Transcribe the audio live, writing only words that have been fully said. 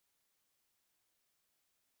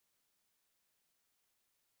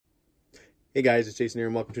Hey guys, it's Jason here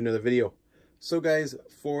and welcome to another video. So guys,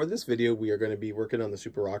 for this video we are going to be working on the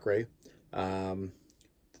Super Rock Ray.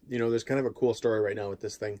 There's kind of a cool story right now with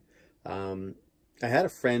this thing. I had a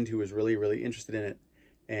friend who was really interested in it,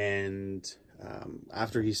 and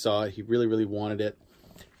after he saw it, he really wanted it,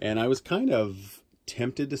 and I was kind of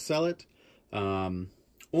tempted to sell it,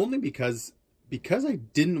 only because I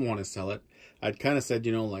didn't want to sell it. I'd kind of said,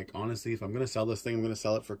 honestly, if I'm going to sell this thing, I'm going to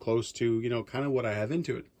sell it for close to, kind of what I have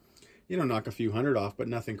into it. Knock a few hundred off, but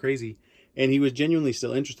nothing crazy. And he was genuinely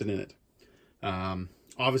still interested in it.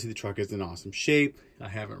 Obviously, the truck is in awesome shape. I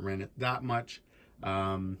haven't ran it that much.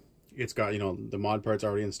 It's got, the mod parts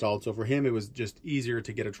already installed. So for him, it was just easier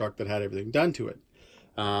to get a truck that had everything done to it.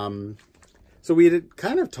 So we had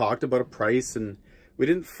kind of talked about a price, and we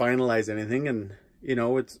didn't finalize anything. And,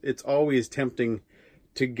 it's always tempting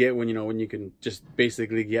to get when you can just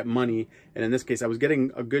basically get money. And in this case, I was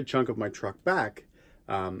getting a good chunk of my truck back.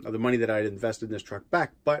 Of the money that I had invested in this truck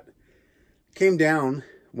back, but came down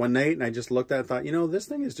one night and I just looked at it and thought, this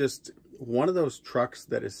thing is just one of those trucks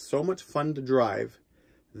that is so much fun to drive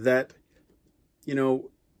that,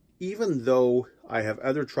 even though I have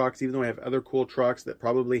other trucks, even though I have other cool trucks that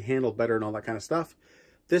probably handle better and all that kind of stuff,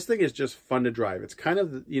 this thing is just fun to drive. It's kind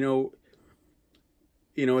of,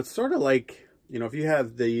 it's sort of like, if you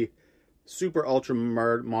have the super ultra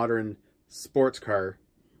modern sports car,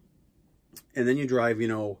 and then you drive,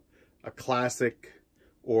 a classic,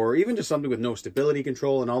 or even just something with no stability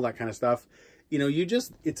control and all that kind of stuff,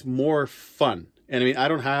 it's more fun. And I mean, I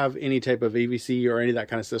don't have any type of AVC or any of that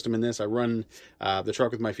kind of system in this. I run the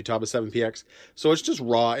truck with my Futaba 7PX. So it's just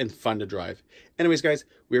raw and fun to drive. Anyways, guys,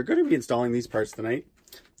 we're going to be installing these parts tonight.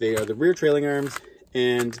 They are the rear trailing arms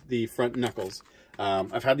and the front knuckles.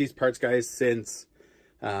 I've had these parts, guys, since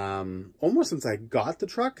almost since I got the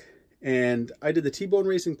truck. And I did the T-bone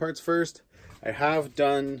racing parts first. I have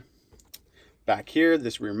done back here,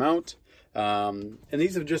 this rear mount. And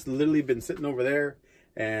these have just literally been sitting over there.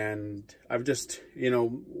 And I've just,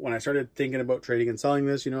 when I started thinking about trading and selling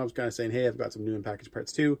this, I was kind of saying, hey, I've got some new and packaged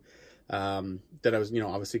parts too, that I was,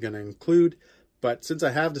 obviously going to include. But since I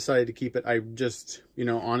have decided to keep it, I just,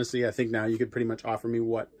 honestly, I think now you could pretty much offer me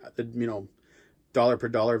what the, dollar per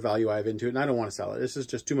dollar value I have into it, and I don't want to sell it. This is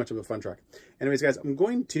just too much of a fun truck. Anyways, guys, I'm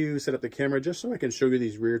going to set up the camera just so I can show you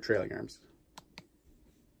these rear trailing arms.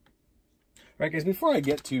 All right, guys, before I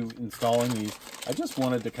get to installing these, I just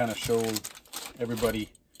wanted to kind of show everybody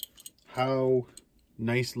how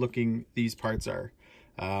nice looking these parts are.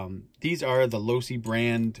 These are the Losi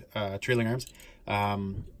brand trailing arms.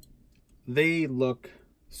 They look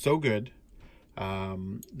so good.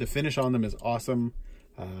 The finish on them is awesome.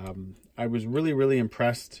 I was really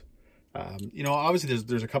impressed. Obviously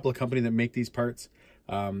there's a couple of companies that make these parts.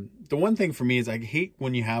 The one thing for me is I hate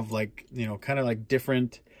when you have like, kind of like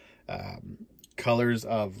different colors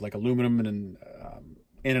of like aluminum and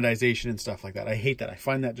anodization and stuff like that. I hate that. I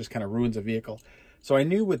find that just kind of ruins a vehicle. So I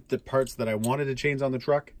knew with the parts that I wanted to change on the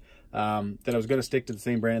truck, that I was going to stick to the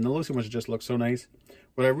same brand. And the Losi ones just look so nice.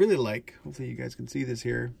 What I really like, hopefully you guys can see this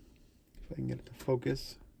here, if I can get it to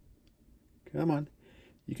focus. Come on.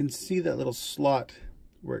 You can see that little slot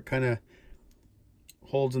where it kind of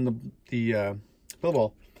holds in the fill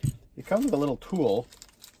ball. It comes with a little tool,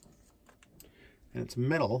 and it's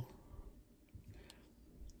metal,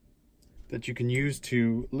 that you can use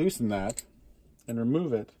to loosen that and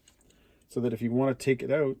remove it, so that if you want to take it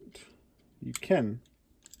out, you can.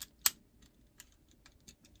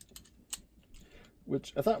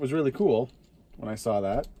 Which I thought was really cool when I saw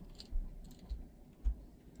that.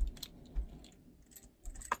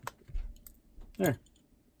 There.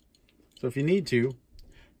 So if you need to,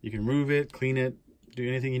 you can remove it, clean it, do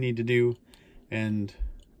anything you need to do, and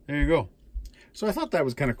there you go. So I thought that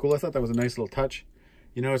was kind of cool. I thought that was a nice little touch.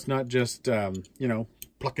 It's not just,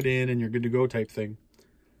 pluck it in and you're good to go type thing.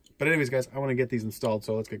 But anyways, guys, I want to get these installed,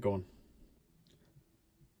 so let's get going.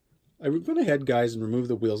 I went ahead, guys, and removed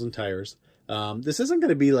the wheels and tires. This isn't going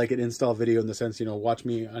to be like an install video in the sense, watch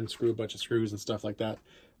me unscrew a bunch of screws and stuff like that.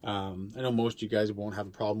 I know most of you guys won't have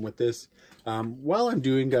a problem with this. While I'm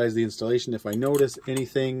doing, guys, the installation, if I notice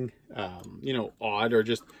anything, odd or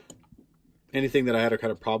just anything that I had a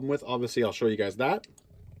kind of problem with, obviously I'll show you guys that.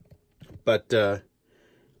 But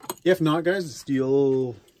if not, guys,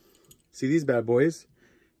 you'll see these bad boys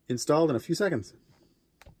installed in a few seconds.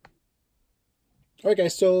 All right,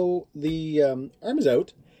 guys, so the arm is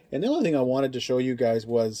out. And the only thing I wanted to show you guys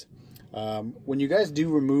was when you guys do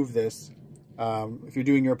remove this, if you're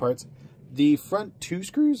doing your parts, the front two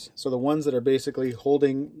screws, so the ones that are basically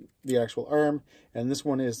holding the actual arm, and this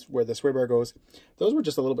one is where the sway bar goes, those were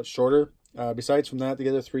just a little bit shorter. Besides from that, the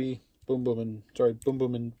other three boom, boom, and sorry, boom,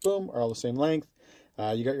 boom, and boom are all the same length.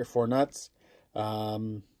 You got your 4 nuts.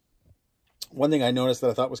 One thing I noticed that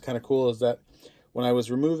I thought was kind of cool is that when I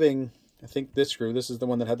was removing, I think this screw, this is the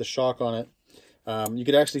one that had the shock on it, you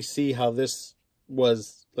could actually see how this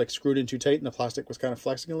was like screwed in too tight and the plastic was kind of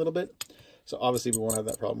flexing a little bit. So obviously we won't have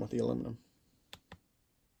that problem with the aluminum.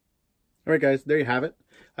 All right, guys, there you have it.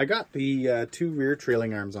 I got the 2 rear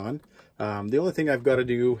trailing arms on. The only thing I've got to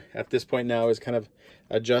do at this point now is kind of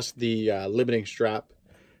adjust the limiting strap.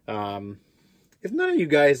 If none of you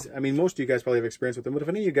guys, I mean, most of you guys probably have experience with them, but if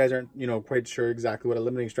any of you guys aren't, you know, quite sure exactly what a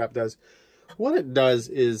limiting strap does, what it does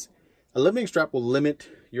is a limiting strap will limit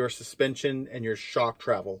your suspension and your shock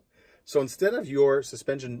travel. So instead of your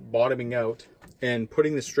suspension bottoming out and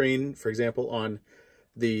putting the strain, for example, on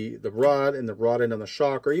the rod and the rod end on the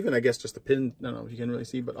shock, or even I guess just the pin, I don't know if you can really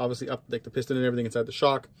see, but obviously up like the piston and everything inside the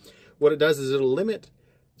shock, what it does is it'll limit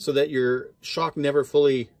so that your shock never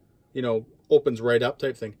fully, you know, opens right up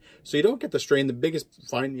type thing. So you don't get the strain. The biggest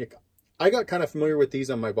fine, I got kind of familiar with these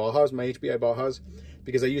on my Bauhaus, my HBI Bauhaus,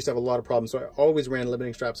 because I used to have a lot of problems. So I always ran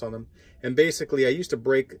limiting straps on them. And basically I used to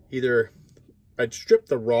break either, I'd strip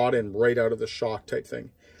the rod end right out of the shock type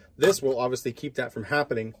thing. This will obviously keep that from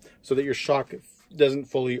happening so that your shock doesn't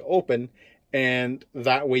fully open, and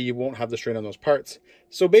that way you won't have the strain on those parts.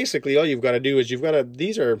 So basically all you've got to do is you've got to,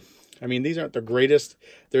 these are, I mean, these aren't the greatest.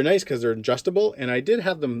 They're nice because they're adjustable, and I did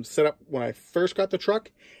have them set up when I first got the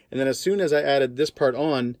truck, and then as soon as I added this part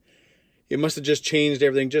on, it must have just changed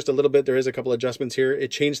everything just a little bit. There is a couple adjustments here.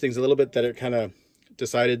 It changed things a little bit that it kind of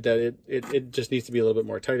decided that it just needs to be a little bit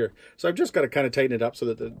more tighter. So I've just got to kind of tighten it up so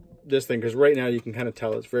that this thing, because right now you can kind of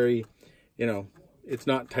tell it's very, you know, it's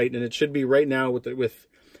not tight, and it should be right now with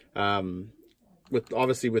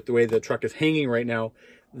obviously with the way the truck is hanging right now.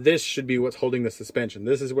 This should be what's holding the suspension.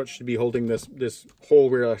 This is what should be holding this whole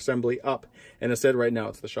rear assembly up. And instead right now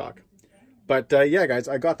it's the shock. But yeah, guys,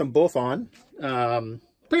 I got them both on.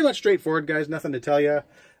 Pretty much straightforward, guys. Nothing to tell you.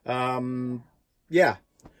 Yeah,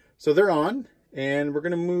 so they're on, and we're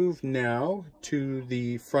going to move now to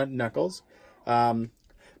the front knuckles.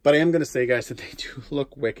 But I am going to say, guys, that they do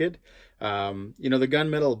look wicked. You know, the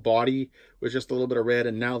gunmetal body was just a little bit of red,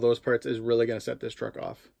 and now those parts is really going to set this truck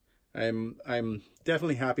off. I'm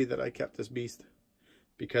definitely happy that I kept this beast,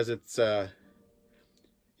 because it's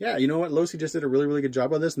yeah, you know what, Losi just did a really good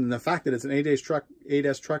job on this, and the fact that it's an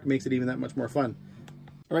 8S truck makes it even that much more fun.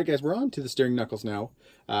 All right, guys, we're on to the steering knuckles now.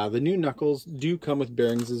 The new knuckles do come with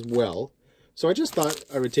bearings as well, so I just thought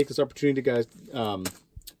I would take this opportunity, guys,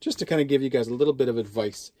 just to kind of give you guys a little bit of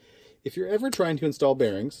advice. If you're ever trying to install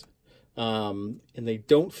bearings and they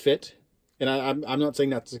don't fit, and I'm not saying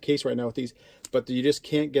that's the case right now with these, but you just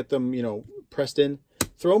can't get them, you know, pressed in,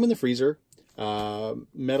 throw them in the freezer.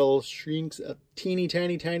 Metal shrinks a teeny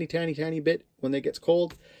tiny bit when it gets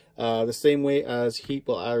cold, the same way as heat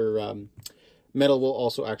will, metal will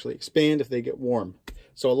also actually expand if they get warm.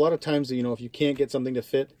 So a lot of times, you know, if you can't get something to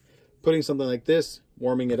fit, putting something like this,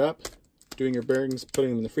 warming it up, doing your bearings,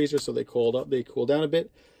 putting them in the freezer so they cool down a bit,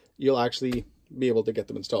 you'll actually be able to get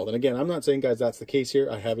them installed. And again, I'm not saying, guys, that's the case here.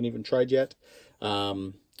 I haven't even tried yet.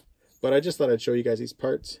 But I just thought I'd show you guys these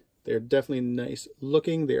parts. They're definitely nice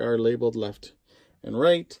looking. They are labeled left and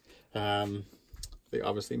right. They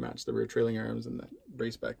obviously match the rear trailing arms and the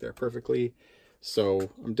brace back there perfectly. So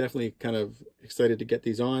I'm definitely kind of excited to get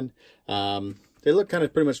these on. They look kind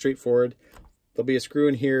of pretty much straightforward. There'll be a screw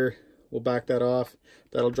in here. We'll back that off.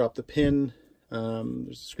 That'll drop the pin. There's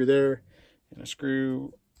a screw there and a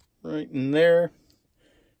screw right in there.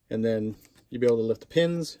 And then you'll be able to lift the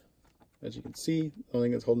pins. As you can see, the only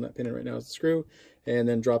thing that's holding that pin in right now is the screw. And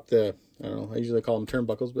then drop the, I don't know, I usually call them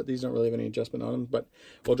turnbuckles, but these don't really have any adjustment on them. But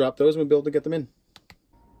we'll drop those and we'll be able to get them in.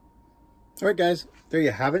 All right, guys, there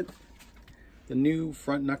you have it. The new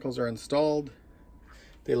front knuckles are installed.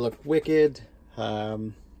 They look wicked.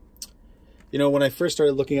 You know, when I first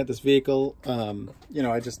started looking at this vehicle, you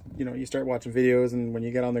know, you start watching videos, and when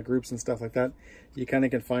you get on the groups and stuff like that, you kind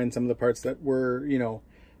of can find some of the parts that were, you know,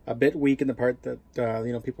 a bit weak in the part that,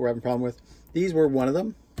 you know, people were having a problem with. These were one of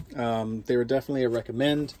them. They were definitely a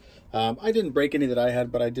recommend. I didn't break any that I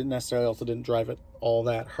had, but I didn't necessarily also didn't drive it all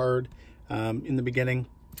that hard in the beginning.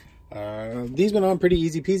 These went on pretty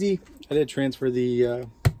easy peasy. I did transfer the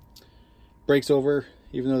brakes over,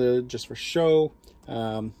 even though they're just for show.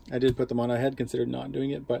 I did put them on. I had considered not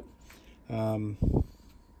doing it, but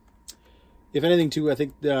if anything too, I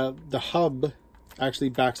think the hub actually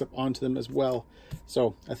backs up onto them as well.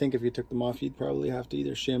 So I think if you took them off, you'd probably have to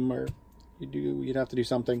either shim or you'd have to do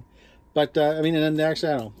something. But I mean, and then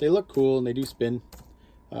actually, I don't know, they look cool and they do spin.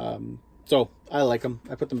 So I like them.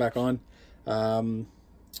 I put them back on.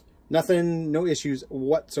 nothing, no issues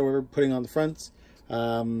whatsoever putting on the fronts.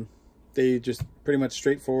 They just pretty much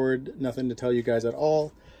straightforward, nothing to tell you guys at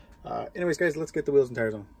all. Anyways, guys, let's get the wheels and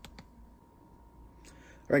tires on. All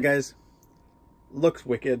right, guys, looks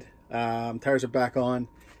wicked. Tires are back on.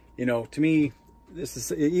 You know, to me, this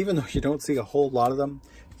is, even though you don't see a whole lot of them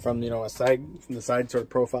from, you know, from the side sort of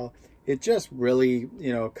profile, it just really,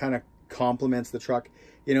 you know, kind of complements the truck.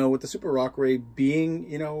 You know, with the Super Rockaway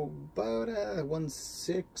being, you know, about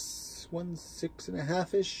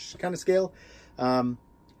 1.6.5-ish kind of scale. You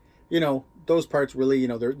know, those parts really, you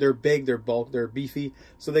know, they're big, they're bulk, they're beefy,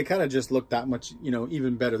 so they kind of just look that much, you know,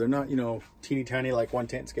 even better. They're not, you know, teeny tiny like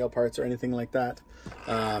 1/10 scale parts or anything like that.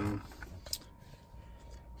 From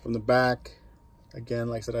the back, again,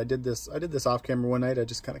 like I said, I did this off camera one night. I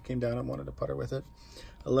just kind of came down and wanted to putter with it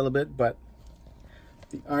a little bit, but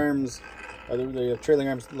the arms, the trailing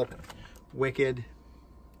arms look wicked.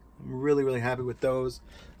 I'm really, really happy with those.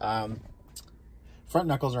 Front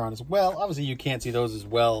knuckles are on as well. Obviously, you can't see those as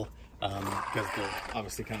well because they're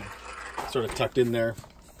obviously kind of sort of tucked in there,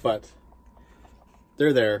 but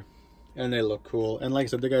they're there and they look cool. And like I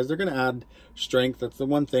said, they're going to add strength. That's the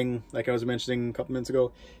one thing, like I was mentioning a couple minutes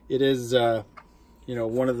ago, it is, you know,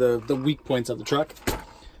 one of the weak points of the truck.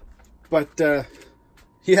 But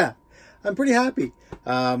yeah, I'm pretty happy.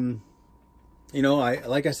 You know,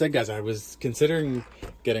 like I said, guys, I was considering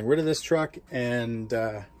getting rid of this truck, and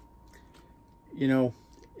you know,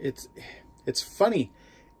 it's funny.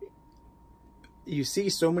 You see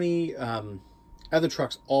so many other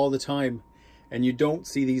trucks all the time, and you don't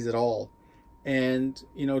see these at all. And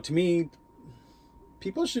you know, to me,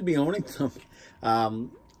 people should be owning them.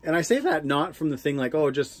 And I say that not from the thing like, oh,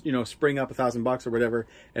 just, you know, spring up $1,000 or whatever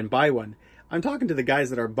and buy one. I'm talking to the guys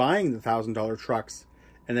that are buying the $1,000 trucks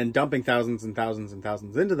and then dumping thousands and thousands and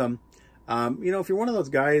thousands into them. You know, if you're one of those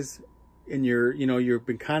guys and you've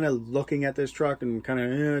been kind of looking at this truck and kind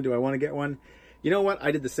of, do I want to get one? You know what? I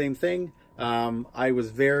did the same thing. I was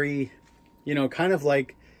very, you know, kind of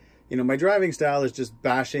like, you know, my driving style is just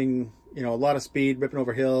bashing, you know, a lot of speed, ripping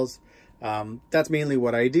over hills. That's mainly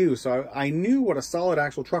what I do. So I knew what a solid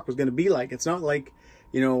axle truck was going to be like. It's not like,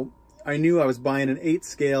 you know, I knew I was buying an 8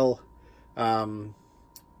 scale, you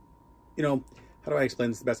know, how do I explain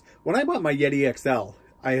this the best? When I bought my Yeti XL,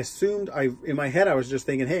 I assumed, in my head, I was just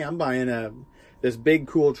thinking, hey, I'm buying this big,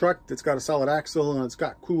 cool truck that's got a solid axle and it's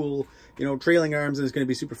got cool, you know, trailing arms, and it's going to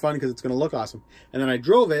be super fun because it's going to look awesome. And then I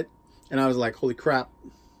drove it and I was like, holy crap,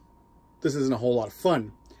 this isn't a whole lot of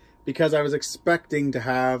fun, because I was expecting to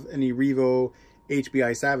have an Erevo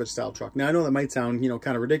HBI Savage style truck. Now, I know that might sound, you know,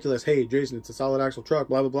 kind of ridiculous. Hey, Jason, it's a solid axle truck,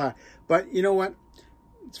 blah, blah, blah. But you know what?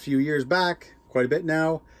 It's a few years back, quite a bit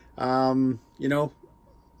now. You know,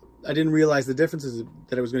 I didn't realize the differences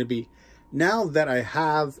that it was going to be. Now that I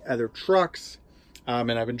have other trucks,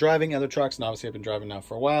 and I've been driving other trucks, and obviously I've been driving now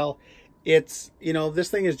for a while, it's, you know,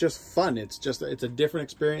 this thing is just fun. It's a different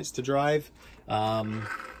experience to drive.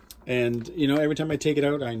 And, you know, every time I take it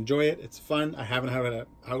out, I enjoy it. It's fun. I haven't had it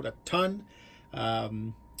out a ton,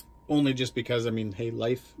 only just because, I mean, hey,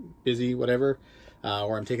 life, busy, whatever,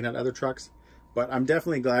 or I'm taking out other trucks. But I'm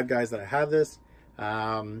definitely glad, guys, that I have this.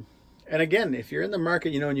 And again, if you're in the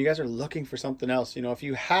market, you know, and you guys are looking for something else, you know, if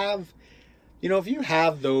you have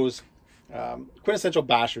those quintessential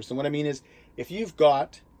bashers, and what I mean is, if you've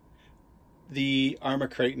got the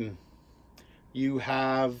Arrma Kraton, you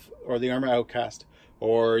have, or the Arrma Outcast,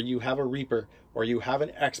 or you have a Reaper, or you have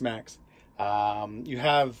an X-Max, you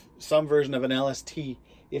have some version of an LST.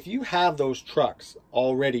 If you have those trucks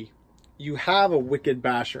already, you have a wicked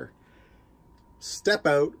basher. Step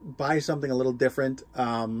out, buy something a little different.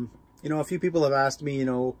 You know, a few people have asked me, you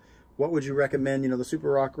know, what would you recommend, you know, the Super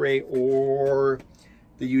Rockaway or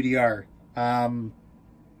the UDR?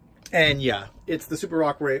 And yeah, it's the Super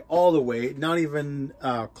Rockaway all the way, not even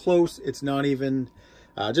close. It's not even,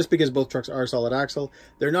 just because both trucks are solid axle,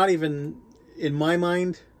 they're not even, in my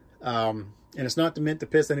mind, and it's not meant to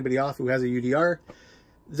piss anybody off who has a UDR,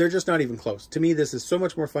 they're just not even close. To me, this is so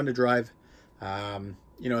much more fun to drive.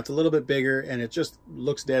 You know, it's a little bit bigger and it just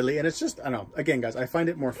looks deadly. And it's just, I don't know, again, guys, I find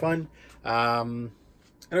it more fun.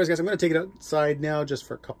 Anyways, guys, I'm going to take it outside now just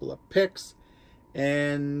for a couple of pics.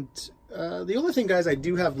 And the only thing, guys, I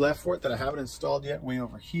do have left for it that I haven't installed yet, way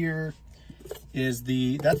over here, is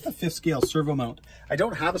that's the 5th scale servo mount. I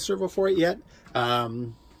don't have a servo for it yet. I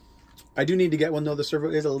do need to get one, though. The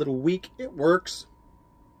servo is a little weak. It works.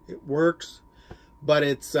 It works. But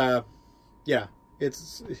it's, yeah,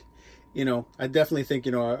 it's, you know, I definitely think,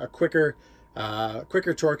 you know, a quicker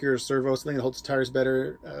torquier servo, something that holds tires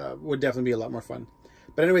better, would definitely be a lot more fun.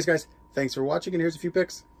 But anyways, guys, thanks for watching, and here's a few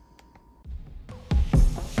pics.